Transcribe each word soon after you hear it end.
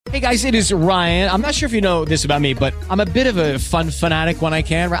Hey guys, it is Ryan. I'm not sure if you know this about me, but I'm a bit of a fun fanatic when I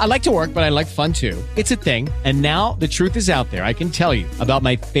can. I like to work, but I like fun too. It's a thing. And now the truth is out there. I can tell you about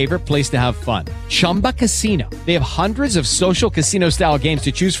my favorite place to have fun. Chumba Casino. They have hundreds of social casino style games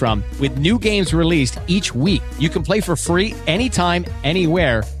to choose from with new games released each week. You can play for free anytime,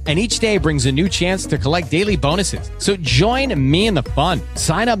 anywhere. And each day brings a new chance to collect daily bonuses. So join me in the fun.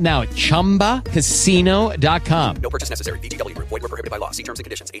 Sign up now at ChumbaCasino.com. No purchase necessary. VGW. Void where prohibited by law. See terms and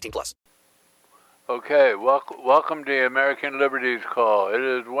conditions. 18+. Okay, welcome to the American Liberties Call. It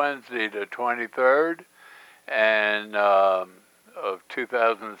is Wednesday, the 23rd of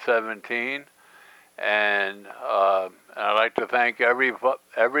 2017, and I'd like to thank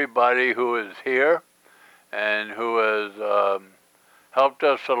everybody who is here and who has helped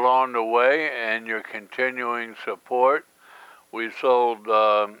us along the way and your continuing support. We sold,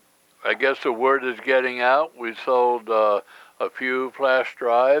 I guess the word is getting out, we sold a few flash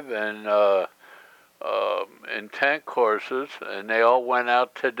drive and intent courses, and they all went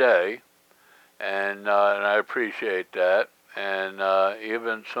out today, and I appreciate that. And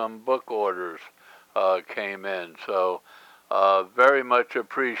even some book orders came in, so very much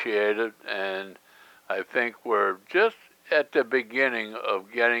appreciated. And I think we're just at the beginning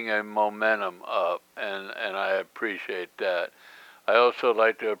of getting a momentum up, and I appreciate that. I also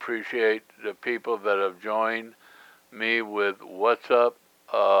like to appreciate the people that have joined me with What's Up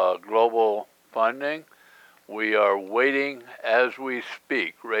Global Funding. We are waiting as we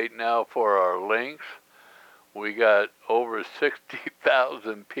speak right now for our links. We got over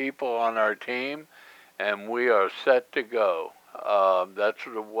 60,000 people on our team, and we are set to go. That's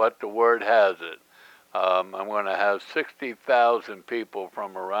what the word has it. I'm going to have 60,000 people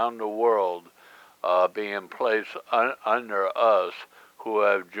from around the world being placed under us who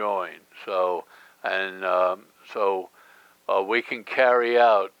have joined. So we can carry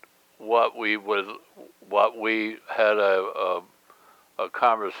out what we had a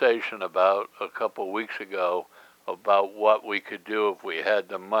conversation about a couple of weeks ago about what we could do if we had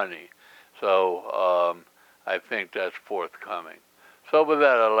the money. So I think that's forthcoming. So with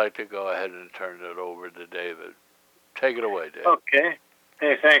that, I'd like to go ahead and turn it over to David. Take it away, David. Okay.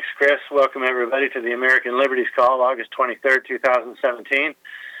 Hey, thanks, Chris. Welcome, everybody, to the American Liberties Call, August 23rd, 2017.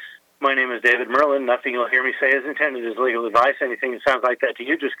 My name is David Merlin. Nothing you'll hear me say is intended as legal advice. Anything that sounds like that to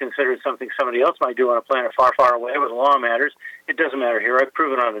you, just consider it something somebody else might do on a planet far, far away where the law matters. It doesn't matter here. I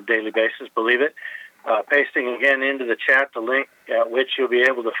prove it on a daily basis. Believe it. Pasting again into the chat the link at which you'll be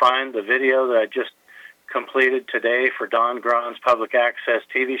able to find the video that I just completed today for Don Grahn's public access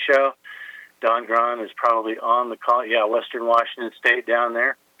TV show. Don Grahn is probably on the call. Yeah, Western Washington State down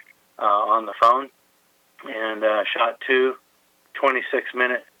there on the phone. And shot 2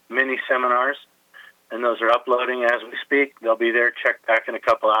 26-minute mini seminars, and those are uploading as we speak. They'll be there. Check back in a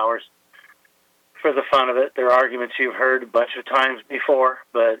couple hours. For the fun of it, they're arguments you've heard a bunch of times before,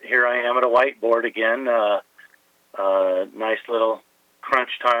 but here I am at a whiteboard again. Nice little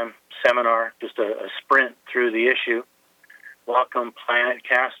crunch time seminar, just a sprint through the issue. Welcome, Planet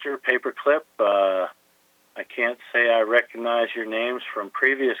Caster, Paperclip. I can't say I recognize your names from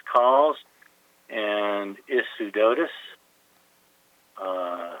previous calls. And Isudotis.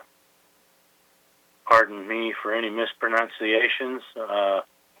 Pardon me for any mispronunciations.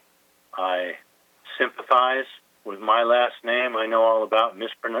 I sympathize with my last name. I know all about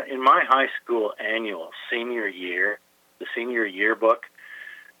mispronunciation. In my high school annual, senior year, the senior yearbook,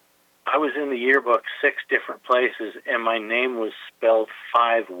 I was in the yearbook 6 different places, and my name was spelled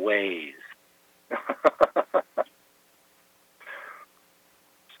 5 ways.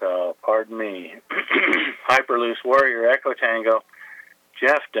 So, pardon me. Hyperloose Warrior, Echo Tango,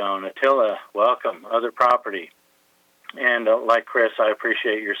 Jeff Doan, Attila, welcome, Other Property. And like Chris, I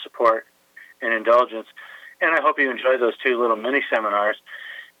appreciate your support and indulgence. And I hope you enjoy those 2 little mini-seminars.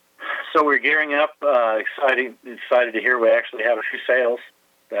 So we're gearing up, excited to hear we actually have a few sales.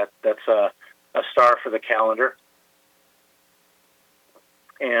 That's a star for the calendar.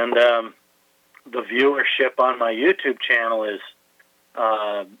 And the viewership on my YouTube channel is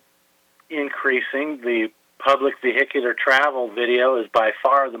increasing. The public vehicular travel video is by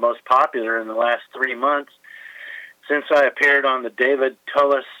far the most popular in the last 3 months since I appeared on the David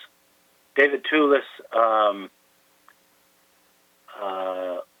Tullis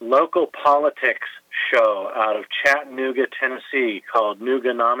local politics show out of Chattanooga, Tennessee, called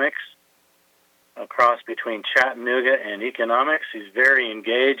Nooganomics, a cross between Chattanooga and economics. He's very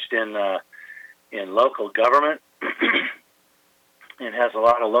engaged in local government and has a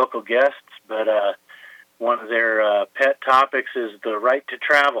lot of local guests, but one of their pet topics is the right to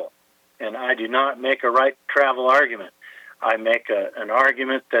travel, and I do not make a right to travel argument. I make an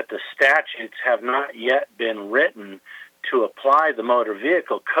argument that the statutes have not yet been written to apply the motor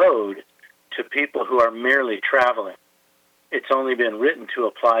vehicle code to people who are merely traveling. It's only been written to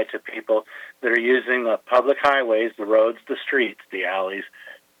apply to people that are using the public highways, the roads, the streets, the alleys,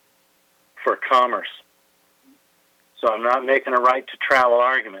 for commerce. So I'm not making a right to travel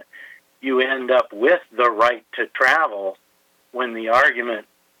argument. You end up with the right to travel when the argument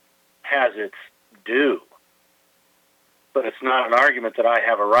has its due. But it's not an argument that I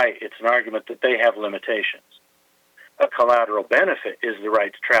have a right. It's an argument that they have limitations. A collateral benefit is the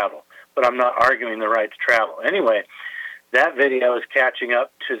right to travel, but I'm not arguing the right to travel. Anyway, that video is catching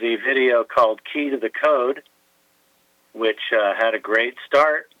up to the video called Key to the Code, which had a great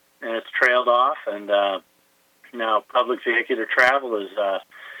start, and it's trailed off, and now public vehicular travel is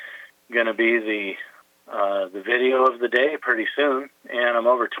going to be the video of the day pretty soon, and I'm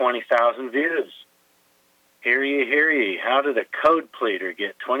over 20,000 views. Hear ye, hear ye. How did a code pleader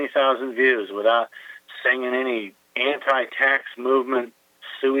get 20,000 views without singing any anti-tax movement,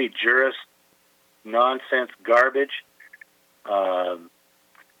 sui juris, nonsense garbage?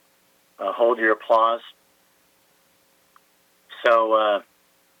 Hold your applause. So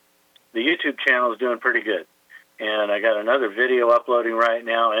the YouTube channel is doing pretty good. And I got another video uploading right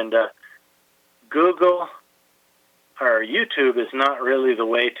now. And Google or YouTube is not really the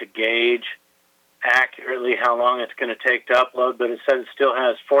way to gauge accurately how long it's going to take to upload, but it says it still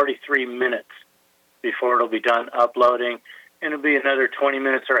has 43 minutes before it'll be done uploading, and it'll be another 20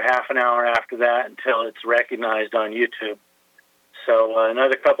 minutes or half an hour after that until it's recognized on YouTube. So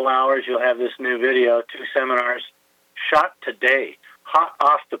another couple hours, you'll have this new video, 2 seminars shot today, hot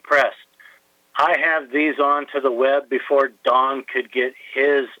off the press. I have these onto the web before Don could get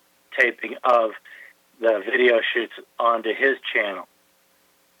his taping of the video shoots onto his channel.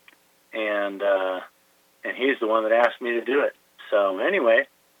 And he's the one that asked me to do it. So anyway,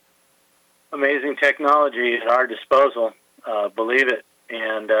 amazing technology at our disposal, believe it.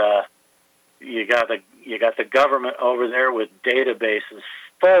 And you got the government over there with databases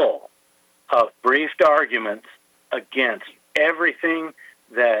full of briefed arguments against everything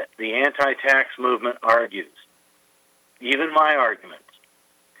that the anti-tax movement argues, even my arguments.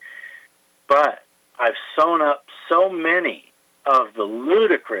 But I've sewn up so many of the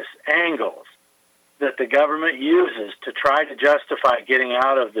ludicrous angles that the government uses to try to justify getting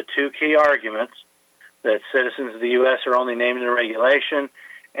out of the 2 key arguments, that citizens of the U.S. are only named in the regulation,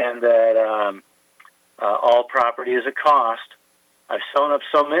 and that all property is a cost. I've sewn up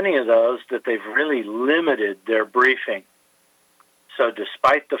so many of those that they've really limited their briefing. So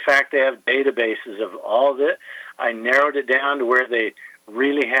despite the fact they have databases of all this, I narrowed it down to where they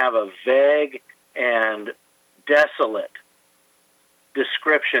really have a vague and desolate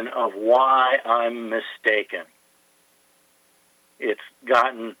description of why I'm mistaken. It's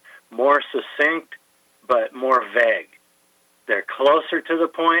gotten more succinct, but more vague. They're closer to the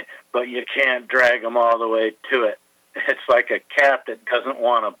point, but you can't drag them all the way to it. It's like a cat that doesn't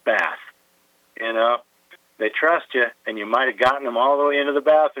want a bath. You know, they trust you, and you might have gotten them all the way into the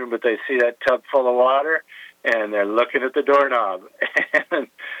bathroom, but they see that tub full of water, and they're looking at the doorknob. And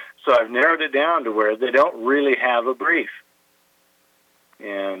so I've narrowed it down to where they don't really have a brief.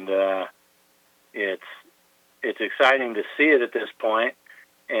 And it's exciting to see it at this point,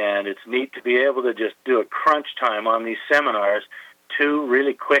 and it's neat to be able to just do a crunch time on these seminars, 2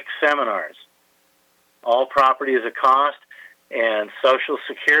 really quick seminars. All property is a cost, and Social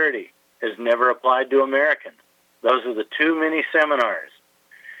Security has never applied to Americans. Those are the 2 mini seminars.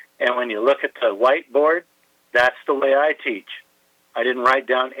 And when you look at the whiteboard, that's the way I teach. I didn't write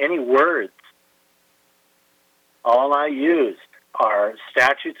down any words. All I used are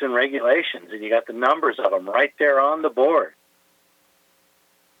statutes and regulations, and you got the numbers of them right there on the board.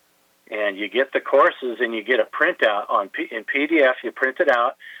 And you get the courses, and you get a printout in PDF. You print it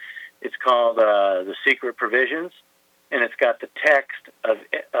out. It's called the Secret Provisions, and it's got the text of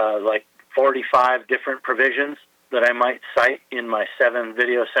like 45 different provisions that I might cite in my 7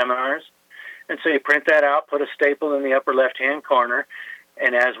 video seminars. And so you print that out, put a staple in the upper left-hand corner,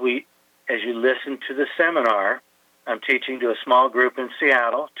 and as you listen to the seminar, I'm teaching to a small group in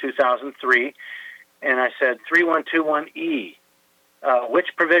Seattle, 2003, and I said 3121E. Which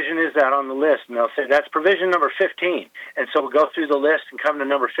provision is that on the list? And they'll say, that's provision number 15. And so we'll go through the list and come to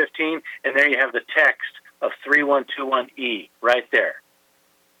number 15, and there you have the text of 3121E right there.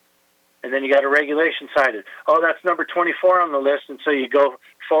 And then you got a regulation cited. Oh, that's number 24 on the list, and so you go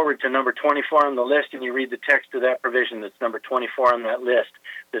forward to number 24 on the list, and you read the text of that provision that's number 24 on that list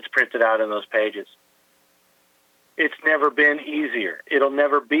that's printed out in those pages. It's never been easier. It'll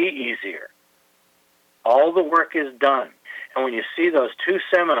never be easier. All the work is done. And when you see those 2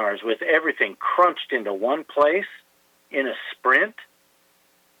 seminars with everything crunched into one place in a sprint,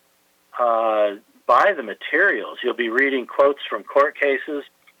 buy the materials. You'll be reading quotes from court cases,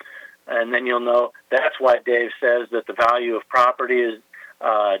 and then you'll know that's why Dave says that the value of property is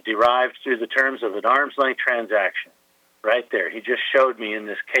derived through the terms of an arm's length transaction. Right there. He just showed me in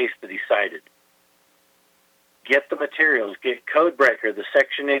this case that he cited. Get the materials. Get Codebreaker, the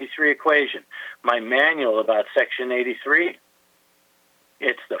Section 83 equation, my manual about Section 83.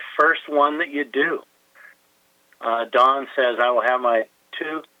 It's the first one that you do. Don says, I will have my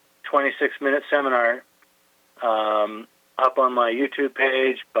 2 26-minute seminar up on my YouTube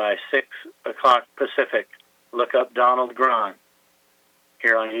page by 6 o'clock Pacific. Look up Donald Grahn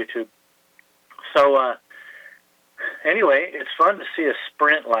here on YouTube. So anyway, it's fun to see a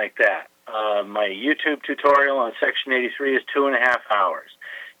sprint like that. My YouTube tutorial on Section 83 is 2.5 hours.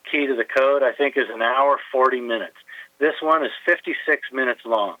 Key to the Code, I think, is 1 hour, 40 minutes. This one is 56 minutes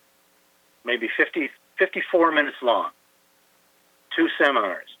long, maybe 54 minutes long. 2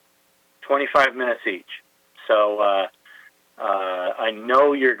 seminars, 25 minutes each. So I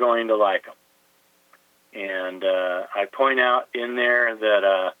know you're going to like them. And I point out in there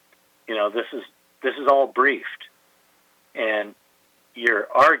that this is all briefed, and your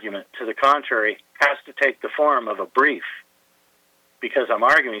argument to the contrary has to take the form of a brief, because I'm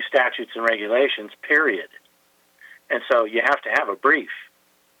arguing statutes and regulations, period. And so you have to have a brief.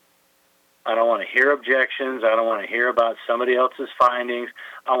 I don't want to hear objections. I don't want to hear about somebody else's findings.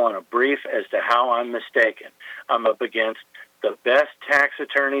 I want a brief as to how I'm mistaken. I'm up against the best tax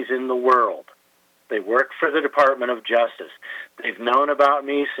attorneys in the world. They work for the Department of Justice. They've known about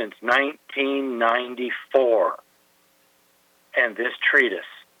me since 1994 and this treatise.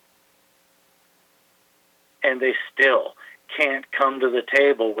 And they still can't come to the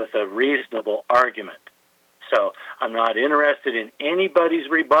table with a reasonable argument. So I'm not interested in anybody's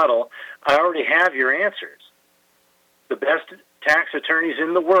rebuttal. I already have your answers. The best tax attorneys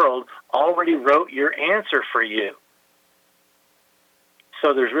in the world already wrote your answer for you.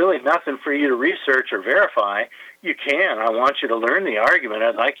 So there's really nothing for you to research or verify. You can. I want you to learn the argument.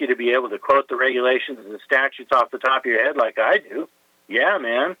 I'd like you to be able to quote the regulations and the statutes off the top of your head like I do. Yeah,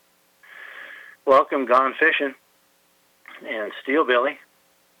 man. Welcome, Gone Fishing, and Steel Billy,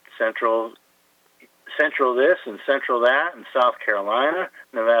 Central this and Central that, and South Carolina,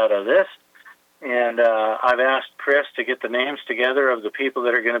 Nevada this. And I've asked Chris to get the names together of the people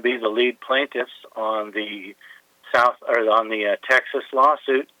that are going to be the lead plaintiffs on the Texas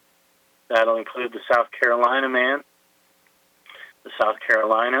lawsuit. That'll include the South Carolina man, the South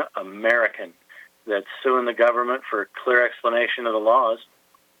Carolina American that's suing the government for clear explanation of the laws.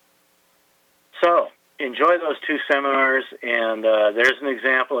 So enjoy those 2 seminars, and there's an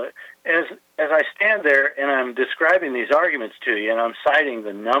example. As I stand there and I'm describing these arguments to you, and I'm citing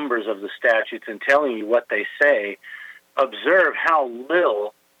the numbers of the statutes and telling you what they say, observe how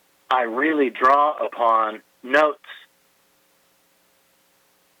little I really draw upon notes.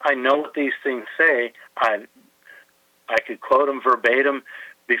 I know what these things say. I could quote them verbatim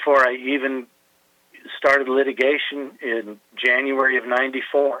before I even started litigation in January of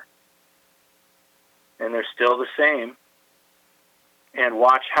 94. And they're still the same. And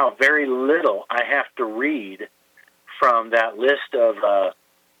watch how very little I have to read from that list of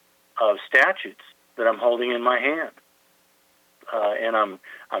statutes that I'm holding in my hand. And I'm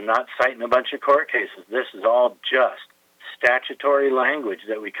not citing a bunch of court cases. This is all just statutory language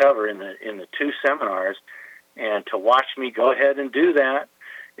that we cover in the 2 seminars. And to watch me go ahead and do that,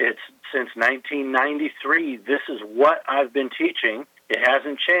 it's since 1993. This is what I've been teaching. It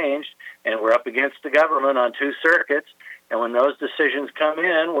hasn't changed, and we're up against the government on 2 circuits. And when those decisions come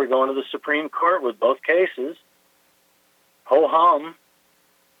in, we're going to the Supreme Court with both cases. Ho-hum.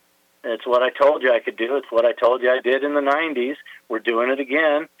 It's what I told you I could do. It's what I told you I did in the 90s. We're doing it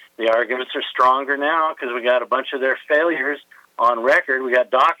again. The arguments are stronger now because we got a bunch of their failures on record. We got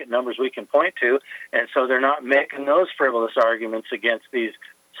docket numbers we can point to, and so they're not making those frivolous arguments against these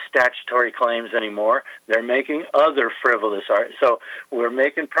statutory claims anymore. They're making other frivolous arguments. So we're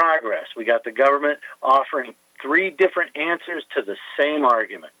making progress. We got the government offering 3 different answers to the same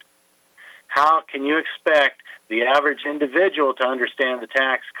argument. How can you expect the average individual to understand the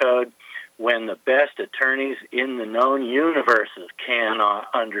tax code when the best attorneys in the known universes cannot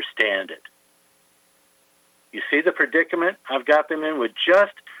understand it? You see the predicament I've got them in with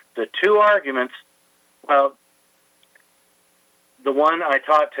just the 2 arguments. Well, the one I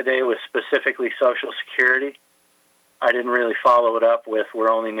taught today was specifically Social Security. I didn't really follow it up with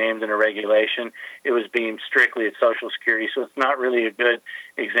 "we're only named in a regulation." It was beamed strictly at Social Security, so it's not really a good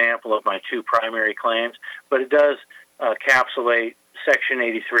example of my two primary claims, but it does encapsulate Section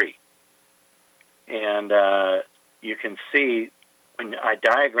 83. And you can see when I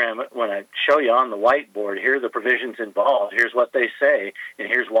diagram it, when I show you on the whiteboard, here are the provisions involved, here's what they say, and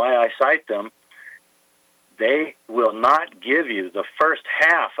here's why I cite them. They will not give you the first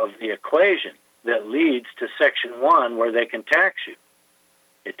half of the equation that leads to Section 1 where they can tax you.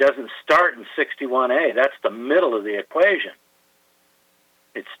 It doesn't start in 61A. That's the middle of the equation.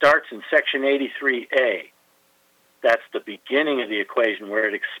 It starts in Section 83A. That's the beginning of the equation where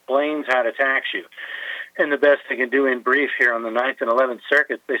it explains how to tax you. And the best they can do in brief here on the 9th and 11th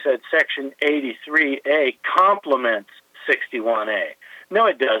Circuits, they said Section 83A complements 61A. No,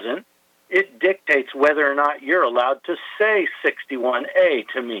 it doesn't. It dictates whether or not you're allowed to say 61A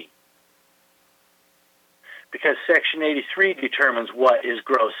to me. Because Section 83 determines what is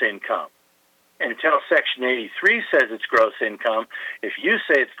gross income. And until Section 83 says it's gross income, if you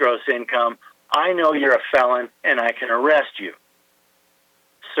say it's gross income, I know you're a felon and I can arrest you.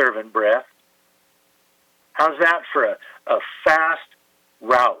 Servant breath. How's that for a fast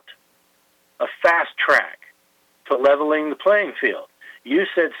route, a fast track to leveling the playing field? You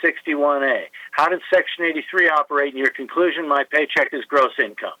said 61A. How did Section 83 operate in your conclusion? My paycheck is gross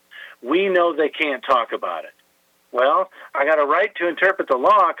income. We know they can't talk about it. Well, I got a right to interpret the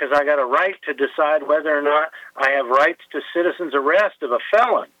law because I got a right to decide whether or not I have rights to citizen's arrest of a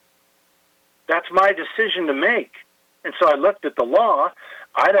felon. That's my decision to make. And so I looked at the law.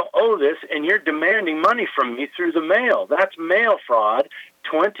 I don't owe this, and you're demanding money from me through the mail. That's mail fraud,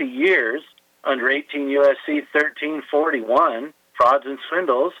 20 years under 18 U.S.C. 1341, frauds and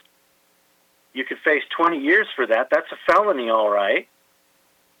swindles. You could face 20 years for that. That's a felony, all right.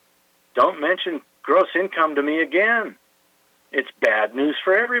 Don't mention gross income to me again. It's bad news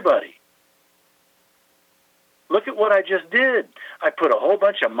for everybody. Look at what I just did. I put a whole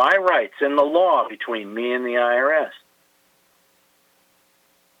bunch of my rights in the law between me and the IRS.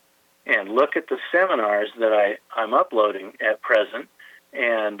 And look at the seminars that I'm uploading at present,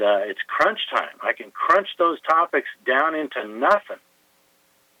 and it's crunch time. I can crunch those topics down into nothing.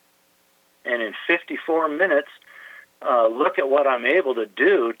 And in 54 minutes, look at what I'm able to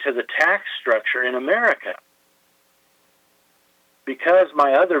do to the tax structure in America. Because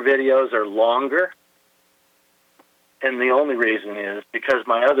my other videos are longer, and the only reason is because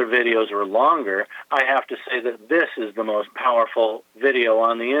my other videos are longer, I have to say that this is the most powerful video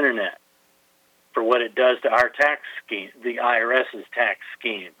on the internet for what it does to our tax scheme, the IRS's tax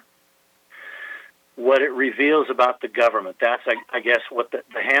scheme. What it reveals about the government. That's, I guess, what the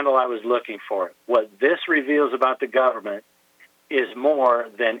handle I was looking for. What this reveals about the government is more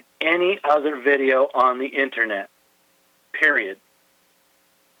than any other video on the internet, period.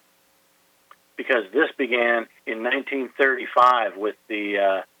 Because this began in 1935 with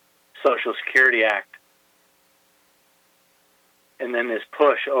the Social Security Act. And then this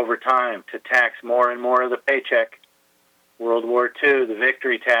push over time to tax more and more of the paycheck. World War II, the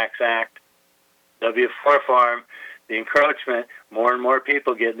Victory Tax Act, W-4 farm, the encroachment, more and more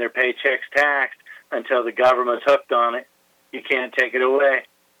people getting their paychecks taxed until the government's hooked on it. You can't take it away.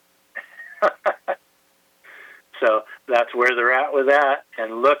 So that's where they're at with that.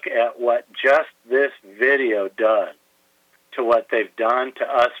 And look at what just this video does to what they've done to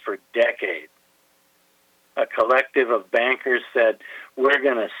us for decades. A collective of bankers said, we're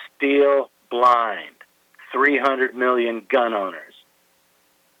going to steal blind 300 million gun owners.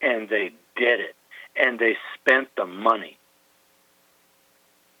 And they did it. And they spent the money.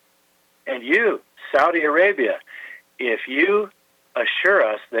 And you, Saudi Arabia, if you assure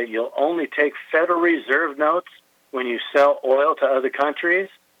us that you'll only take Federal Reserve notes when you sell oil to other countries,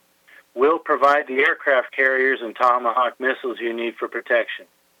 we'll provide the aircraft carriers and Tomahawk missiles you need for protection.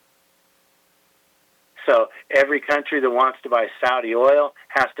 So every country that wants to buy Saudi oil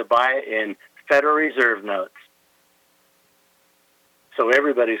has to buy it in Federal Reserve notes. So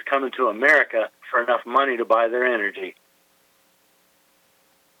everybody's coming to America for enough money to buy their energy.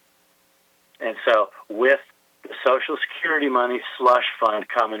 And so with the Social Security money slush fund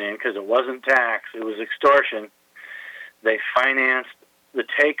coming in, because it wasn't tax, it was extortion, they financed the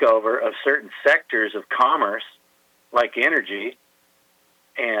takeover of certain sectors of commerce, like energy,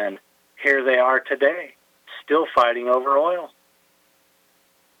 and here they are today, still fighting over oil,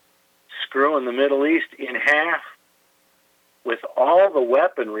 screwing the Middle East in half with all the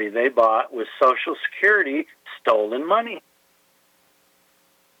weaponry they bought with Social Security stolen money.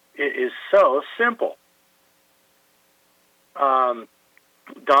 It is so simple. Donaldson,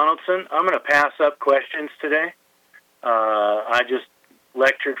 I'm going to pass up questions today. I just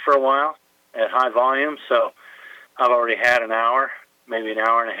lectured for a while at high volume, so I've already had an hour, maybe an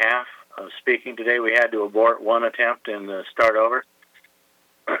hour and a half of speaking today. We had to abort one attempt and start over.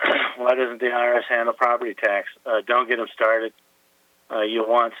 Why doesn't the IRS handle property tax? Don't get them started. You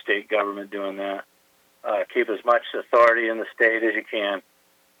want state government doing that. Keep as much authority in the state as you can.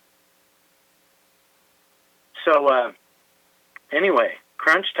 So anyway,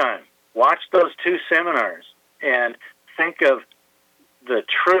 crunch time. Watch those 2 seminars and think of the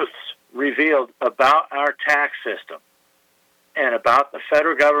truths revealed about our tax system and about the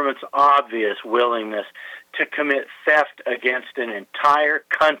federal government's obvious willingness to commit theft against an entire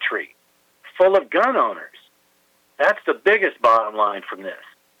country full of gun owners. That's the biggest bottom line from this.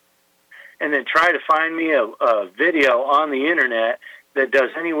 And then try to find me a video on the internet that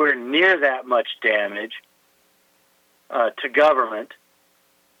does anywhere near that much damage to government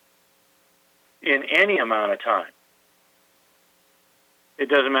in any amount of time. It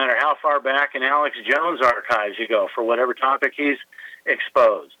doesn't matter how far back in Alex Jones' archives you go for whatever topic he's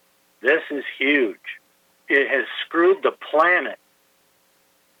exposed. This is huge. It has screwed the planet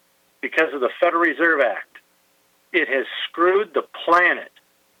because of the Federal Reserve Act. It has screwed the planet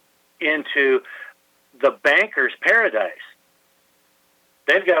into the banker's paradise.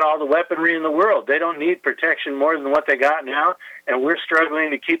 They've got all the weaponry in the world. They don't need protection more than what they got now, and we're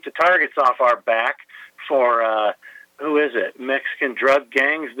struggling to keep the targets off our back for, who is it, Mexican drug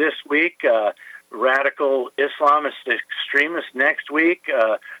gangs this week, radical Islamist extremists next week,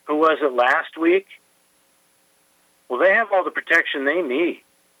 who was it last week? Well, they have all the protection they need,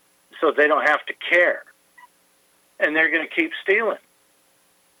 so they don't have to care. And they're going to keep stealing.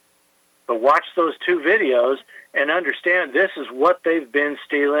 But watch those 2 videos and understand this is what they've been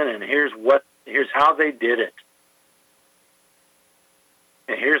stealing, and here's how they did it.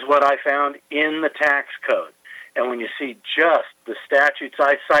 And here's what I found in the tax code. And when you see just the statutes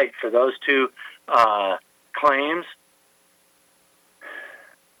I cite for those 2 claims,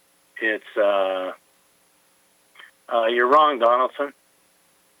 it's you're wrong, Donaldson.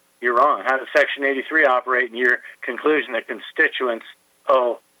 You're wrong. How does Section 83 operate in your conclusion that constituents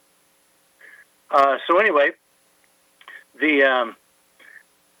owe? So anyway,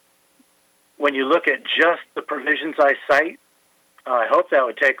 when you look at just the provisions I cite, I hope that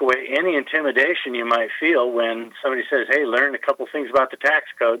would take away any intimidation you might feel when somebody says, hey, learn a couple things about the tax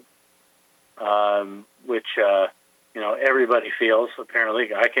code, which everybody feels,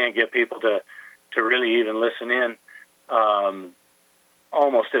 apparently. I can't get people to really even listen in.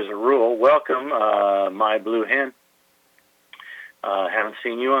 Almost as a rule. Welcome, my blue hen. Haven't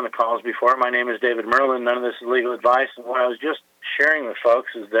seen you on the calls before. My name is David Merlin. None of this is legal advice. And what I was just sharing with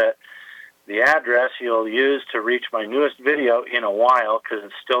folks is that the address you'll use to reach my newest video in a while, because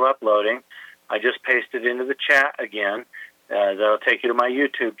it's still uploading, I just pasted into the chat again. That'll take you to my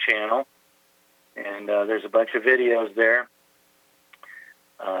YouTube channel. And there's a bunch of videos there.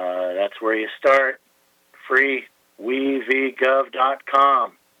 That's where you start. Free.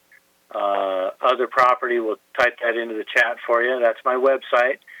 WeVGov.com. Other property, will type that into the chat for you. That's my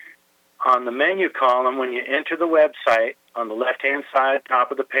website. On the menu column, when you enter the website, on the left-hand side,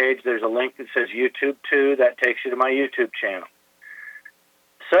 top of the page, there's a link that says YouTube 2. That takes you to my YouTube channel.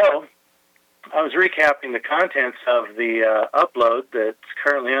 So, I was recapping the contents of the upload that's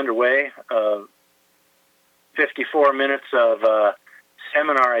currently underway. 54 minutes of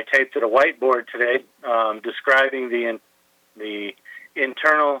seminar I taped at a whiteboard today, describing the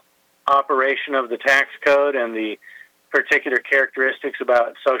internal operation of the tax code and the particular characteristics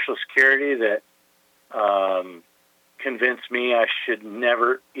about Social Security that convinced me I should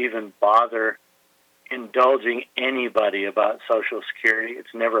never even bother indulging anybody about Social Security.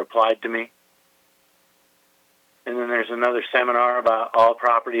 It's never applied to me. And then there's another seminar about all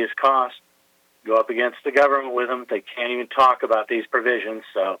property is cost. Go up against the government with them. They can't even talk about these provisions.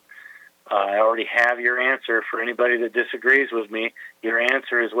 So I already have your answer for anybody that disagrees with me. Your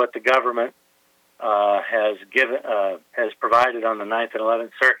answer is what the government has provided on the 9th and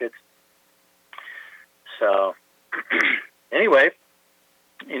 11th Circuits. So anyway,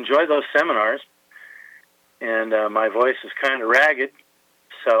 enjoy those seminars. And my voice is kind of ragged,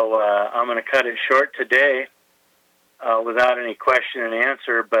 so I'm going to cut it short today without any question and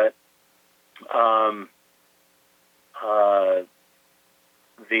answer, but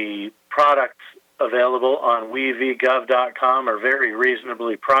the products available on WeVGov.com are very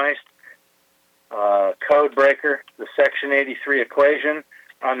reasonably priced. Codebreaker, the Section 83 equation.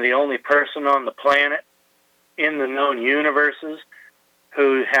 I'm the only person on the planet in the known universes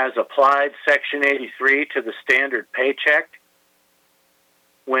who has applied Section 83 to the standard paycheck.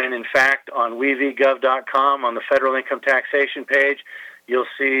 when in fact on wevgov.com on the federal income taxation page, you'll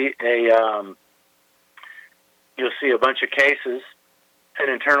see a bunch of cases, an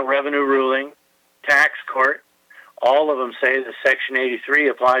Internal Revenue ruling, tax court. All of them say that Section 83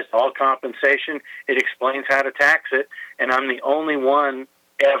 applies to all compensation. It explains how to tax it, and I'm the only one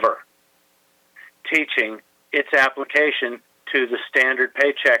ever teaching its application to the standard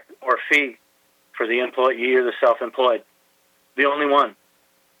paycheck or fee for the employee or the self-employed. The only one.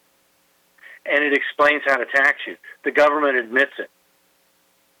 And it explains how to tax you. The government admits it.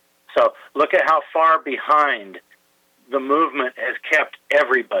 So look at how far behind the movement has kept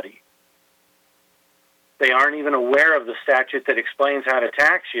everybody. They aren't even aware of the statute that explains how to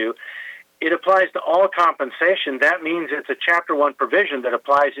tax you. It applies to all compensation. That means it's a Chapter 1 provision that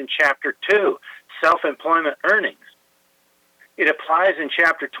applies in Chapter 2, self-employment earnings. It applies in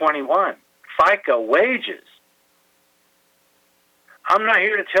Chapter 21, FICA wages. I'm not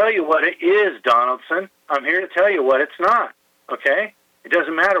here to tell you what it is, Donaldson. I'm here to tell you what it's not, okay? It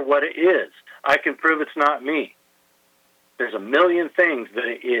doesn't matter what it is. I can prove it's not me. There's a million things that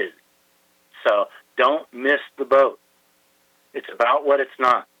it is. So don't miss the boat. It's about what it's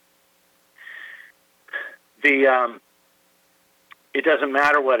not. It doesn't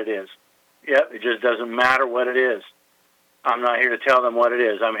matter what it is. Yep, it just doesn't matter what it is. I'm not here to tell them what it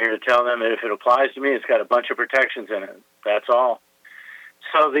is. I'm here to tell them that if it applies to me, it's got a bunch of protections in it. That's all.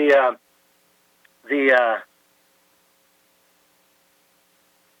 So the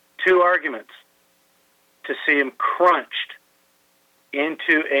two arguments to see them crunched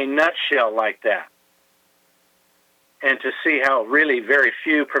into a nutshell like that, and to see how really very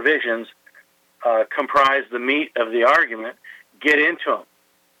few provisions comprise the meat of the argument, get into them.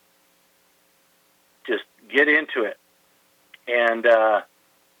 Just get into it. And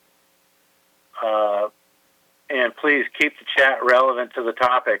please keep the chat relevant to the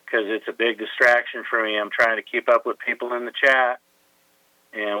topic, because it's a big distraction for me. I'm trying to keep up with people in the chat,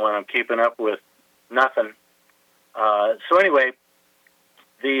 and when I'm keeping up with nothing. So anyway,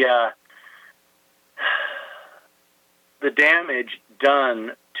 the damage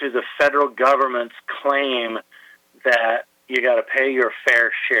done to the federal government's claim that you got to pay your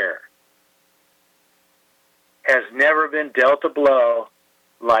fair share has never been dealt a blow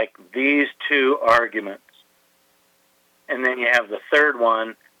like these two arguments. And then you have the third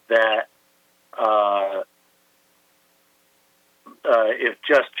one that if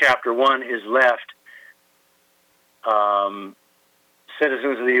just Chapter 1 is left,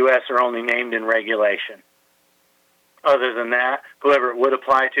 citizens of the U.S. are only named in regulation. Other than that, whoever it would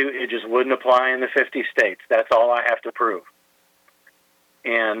apply to, it just wouldn't apply in the 50 states. That's all I have to prove.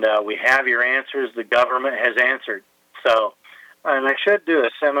 And we have your answers. The government has answered. So, and I should do a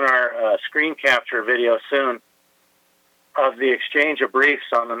seminar screen capture video soon of the exchange of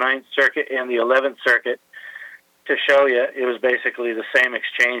briefs on the 9th Circuit and the 11th Circuit to show you it was basically the same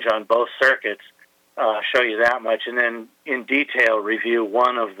exchange on both circuits, show you that much, and then in detail review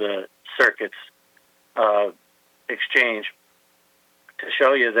one of the circuits' exchange to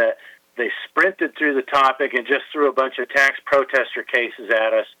show you that they sprinted through the topic and just threw a bunch of tax protester cases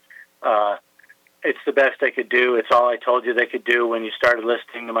at us. It's the best they could do. It's all I told you they could do when you started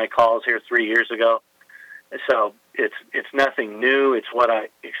listening to my calls here 3 years ago. So it's nothing new. It's what I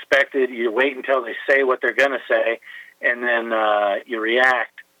expected. You wait until they say what they're going to say, and then you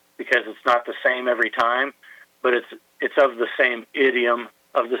react, because it's not the same every time, but it's of the same idiom,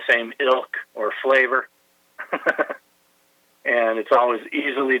 of the same ilk or flavor, and it's always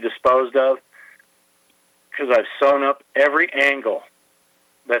easily disposed of, because I've sewn up every angle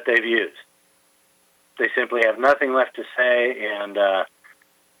that they've used. They simply have nothing left to say, and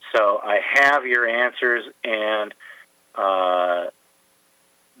so I have your answers, and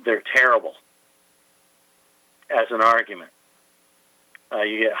they're terrible as an argument.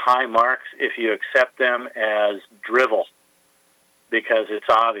 You get high marks if you accept them as drivel, because it's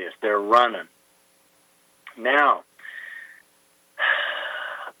obvious. They're running. Now,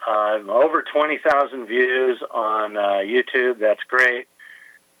 over 20,000 views on YouTube. That's great.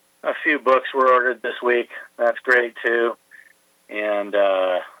 A few books were ordered this week. That's great, too. And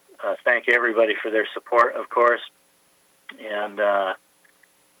thank everybody for their support, of course. And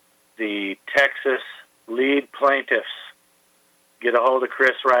the Texas lead plaintiffs, get a hold of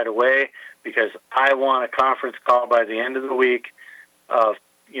Chris right away, because I want a conference call by the end of the week of,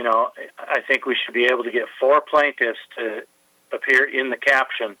 I think we should be able to get 4 plaintiffs to appear in the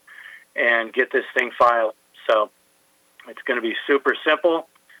caption and get this thing filed. So it's going to be super simple,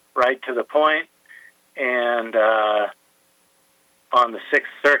 right to the point. And on the 6th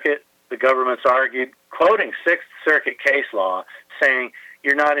Circuit, the government's argued, quoting 6th Circuit case law, saying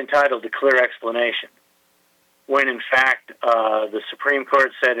you're not entitled to clear explanation. When in fact, the Supreme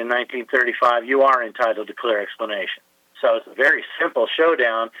Court said in 1935, you are entitled to clear explanation. So it's a very simple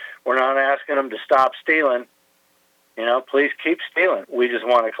showdown. We're not asking them to stop stealing. Please keep stealing. We just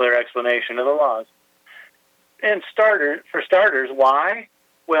want a clear explanation of the laws. And for starters, why?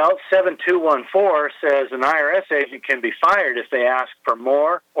 Well, 7214 says an IRS agent can be fired if they ask for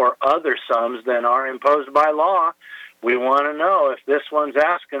more or other sums than are imposed by law. We want to know if this one's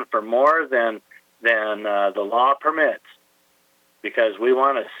asking for more than the law permits, because we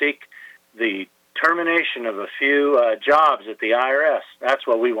want to seek the termination of a few jobs at the IRS. That's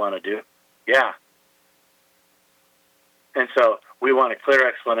what we want to do. Yeah. And so we want a clear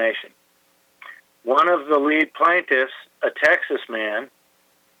explanation. One of the lead plaintiffs, a Texas man,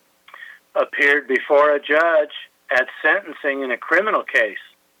 appeared before a judge at sentencing in a criminal case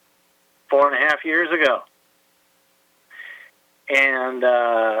 4.5 years ago. And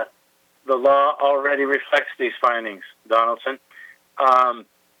the law already reflects these findings, Donaldson.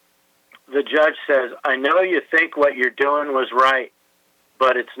 The judge says, I know you think what you're doing was right,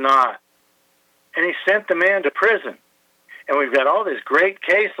 but it's not. And he sent the man to prison. And we've got all this great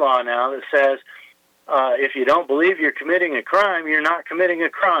case law now that says, if you don't believe you're committing a crime, you're not committing a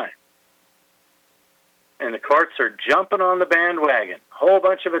crime. And the courts are jumping on the bandwagon. A whole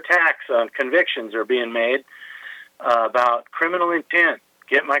bunch of attacks on convictions are being made about criminal intent.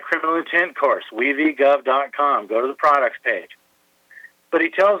 Get my criminal intent course, wevgov.com. Go to the products page. But he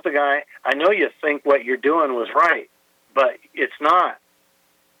tells the guy, I know you think what you're doing was right, but it's not.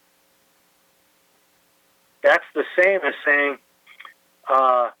 That's the same as saying,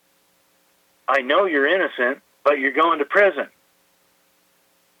 I know you're innocent, but you're going to prison.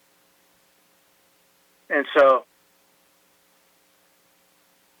 And so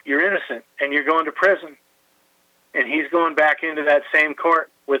you're innocent and you're going to prison. And he's going back into that same court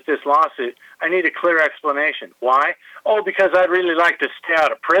with this lawsuit. I need a clear explanation. Why? Oh, because I'd really like to stay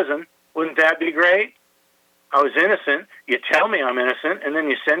out of prison. Wouldn't that be great? I was innocent. You tell me I'm innocent, and then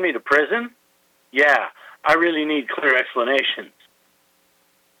you send me to prison? Yeah, I really need clear explanations.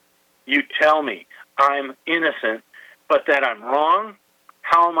 You tell me I'm innocent, but that I'm wrong?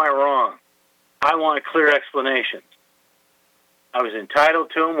 How am I wrong? I want a clear explanation. I was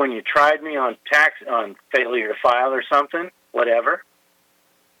entitled to them when you tried me on failure to file or something, whatever.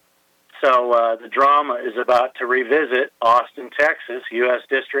 So the drama is about to revisit Austin, Texas, U.S.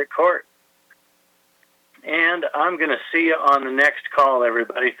 District Court. And I'm going to see you on the next call,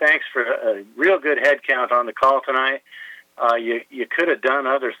 everybody. Thanks for a real good head count on the call tonight. You could have done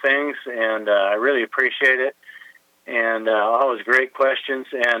other things, and I really appreciate it. And always great questions.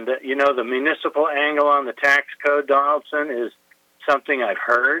 And, the municipal angle on the tax code, Donaldson, is something I've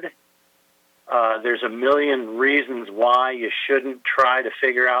heard. There's a million reasons why you shouldn't try to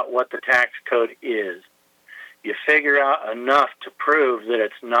figure out what the tax code is. You figure out enough to prove that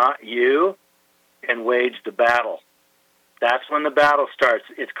it's not you and wage the battle. That's when the battle starts.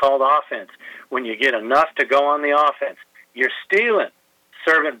 It's called offense. When you get enough to go on the offense, you're stealing.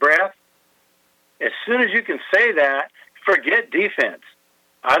 Servant breath. As soon as you can say that, forget defense.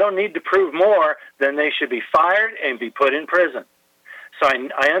 I don't need to prove more than they should be fired and be put in prison. So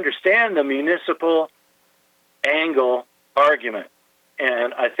I understand the municipal angle argument,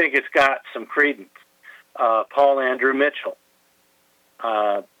 and I think it's got some credence. Paul Andrew Mitchell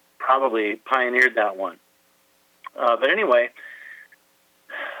probably pioneered that one. But anyway,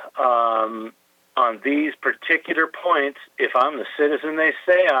 on these particular points, if I'm the citizen they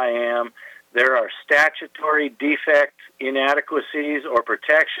say I am, there are statutory defects, inadequacies, or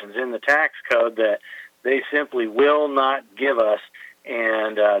protections in the tax code that they simply will not give us.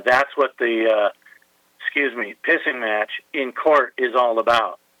 And that's what the, pissing match in court is all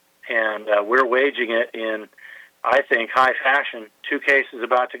about. And we're waging it in, I think, high fashion. 2 cases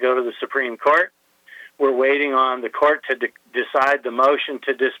about to go to the Supreme Court. We're waiting on the court to decide the motion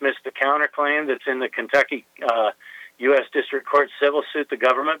to dismiss the counterclaim that's in the Kentucky U.S. District Court civil suit the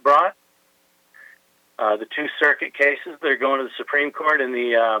government brought. The 2 circuit cases that are going to the Supreme Court and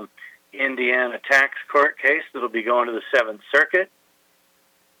the Indiana tax court case that'll be going to the 7th Circuit.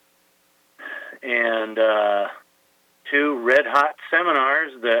 And 2 red-hot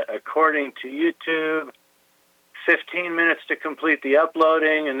seminars that, according to YouTube, 15 minutes to complete the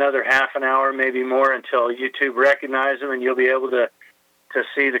uploading, another half an hour, maybe more, until YouTube recognizes them, and you'll be able to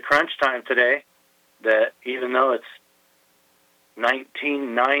see the crunch time today, that even though it's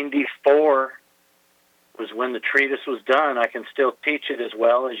 1994 was when the treatise was done, I can still teach it as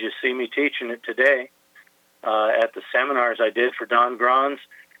well as you see me teaching it today at the seminars I did for Don Grahn's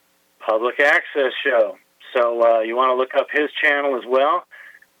public access show. So you want to look up his channel as well.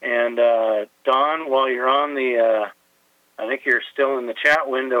 And Don, while you're on I think you're still in the chat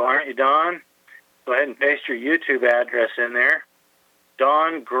window, aren't you, Don? Go ahead and paste your YouTube address in there.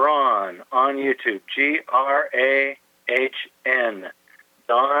 Don Grahn on YouTube, Grahn.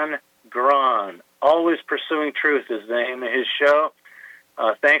 Don Grahn. Always Pursuing Truth is the name of his show.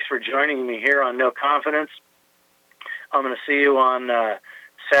 Thanks for joining me here on No Confidence. I'm going to see you on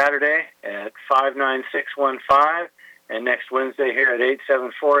Saturday at 59615 and next Wednesday here at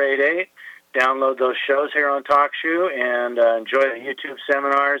 87488. Download those shows here on TalkShoe and enjoy the YouTube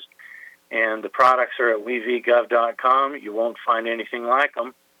seminars. And the products are at wevgov.com. You won't find anything like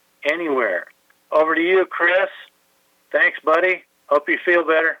them anywhere. Over to you, Chris. Thanks, buddy. Hope you feel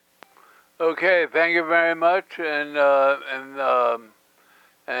better. Okay, thank you very much, and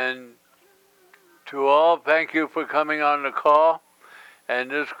to all, thank you for coming on the call, and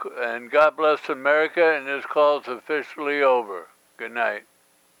God bless America. And this call is officially over. Good night.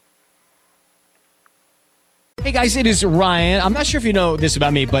 Hey guys, it is Ryan. I'm not sure if you know this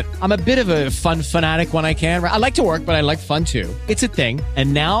about me, but I'm a bit of a fun fanatic when I can. I like to work, but I like fun too. It's a thing.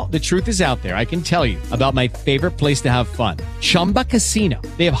 And now the truth is out there. I can tell you about my favorite place to have fun. Chumba Casino.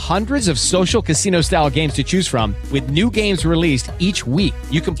 They have hundreds of social casino style games to choose from with new games released each week.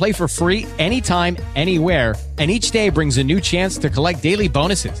 You can play for free anytime, anywhere. And each day brings a new chance to collect daily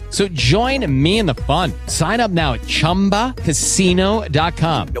bonuses. So join me in the fun. Sign up now at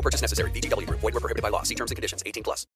ChumbaCasino.com. No purchase necessary. VGW Group. Void where prohibited by law. See terms and conditions. 18+.